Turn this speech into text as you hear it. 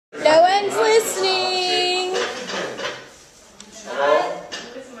No one's listening. Hello?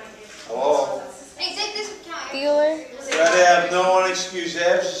 Bueller. Try to have no unexcused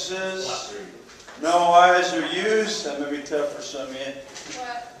absences, no I's or U's. That may be tough for some of you.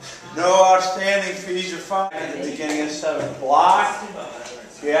 No outstanding fees or fines at the beginning of 7th block.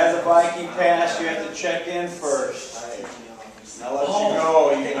 If you have the Viking pass, you have to check in first. I'll let you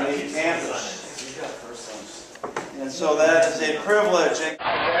go. You can leave campus. And so that is a privilege. It's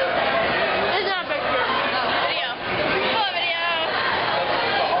not a picture. No, video. Oh, video.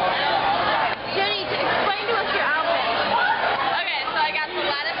 Jenny, explain to us your outfit. Okay, so I got the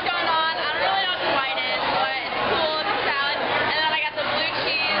lettuce going on. I don't really know what the white is, but it's cool. It's a salad. And then I got the blue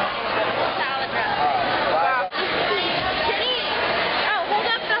cheese salad dressing. Wow. Jenny, oh, hold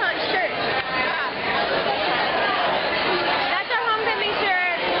up the shirt. That's our homecoming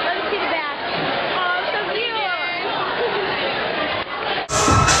shirt. Let us see the back. Oh, so cute.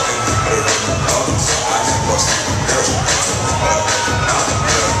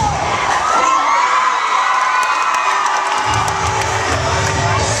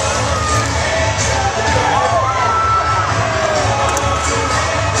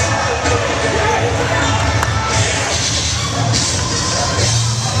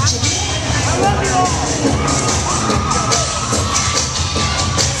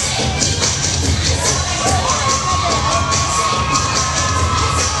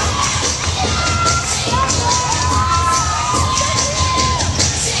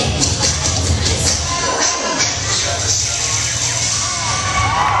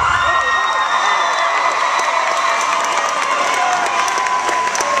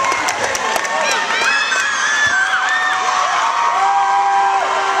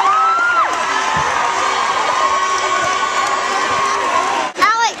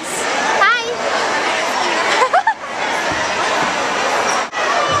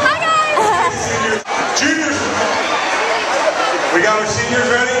 We got our seniors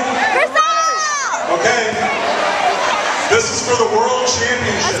ready? Okay. This is for the World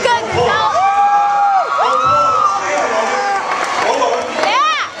Championship. Let's go, Giselle. Hold on.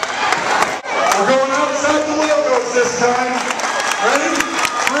 Yeah. We're going outside the logos this time. Ready?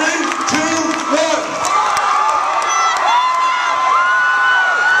 3, 2, 1.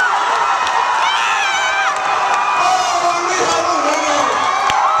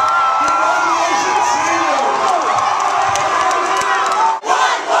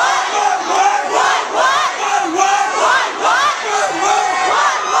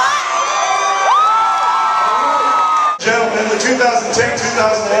 Gentlemen, the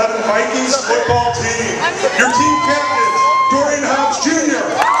 2010-2011 Vikings football team. Your team captains, Dorian Hobbs Jr.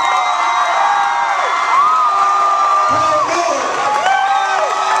 Kyle Miller.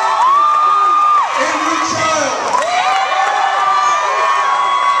 Andrew Child.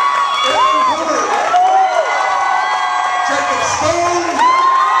 Aaron Hubbard. Jacob Stone.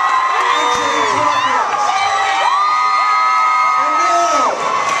 And James Hawkins. And now,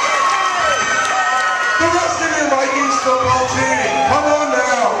 the rest of your Vikings football team. Come on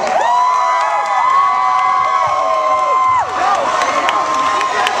now.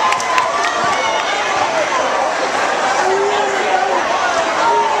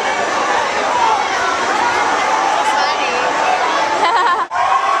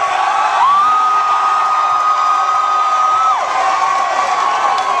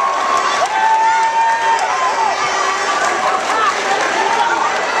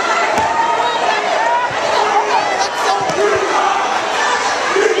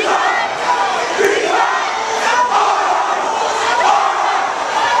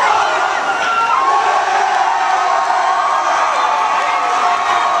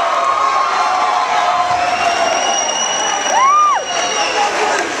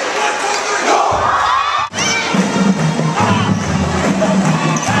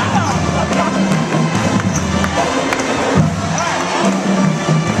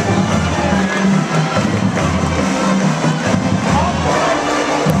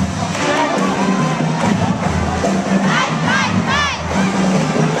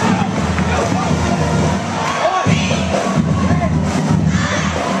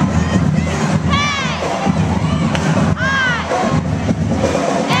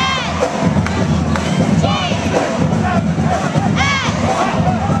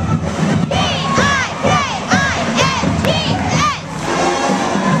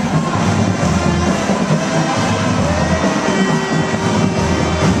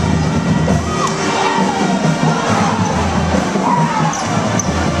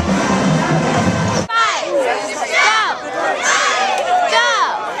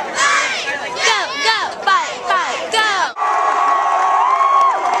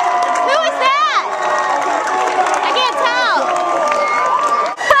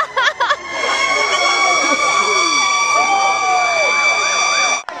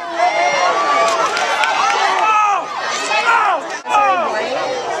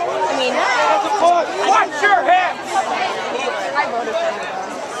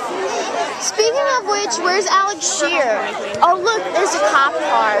 Alex, where's Alex Shear? Oh look, there's a cop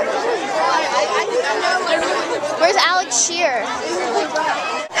car. Where's Alex Shear?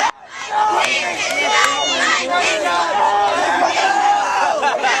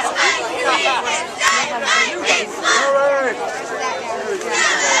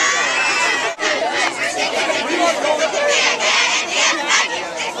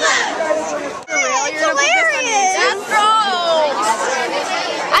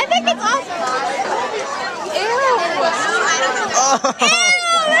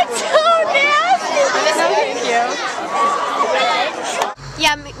 That's so nasty. Thank you.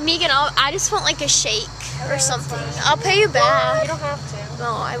 Yeah, Megan, I just want like a shake or something. I'll pay you back. You don't have to.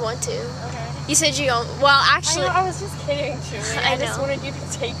 No, I want to. Okay. You said you don't. Well, actually, I was just kidding, Julie. I just know. wanted you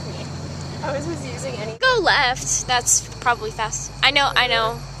to take me. I was just using any. Go left. That's probably fast. I know.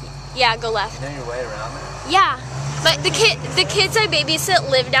 Yeah, go left. You know your way around there? Yeah, but the kids I babysit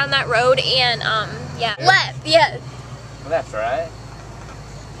live down that road, and yeah, left. Yeah, Left, right?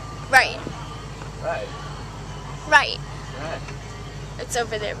 right, Right. right. Right. It's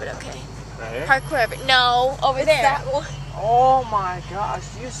over there, but okay. Right here? Park wherever. No, over there. That one. Oh my gosh,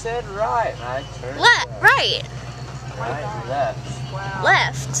 you said right. I turned Left, right, Right, left. Wow.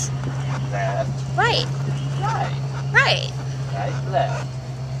 left, Left. right, Right. right. Right, left.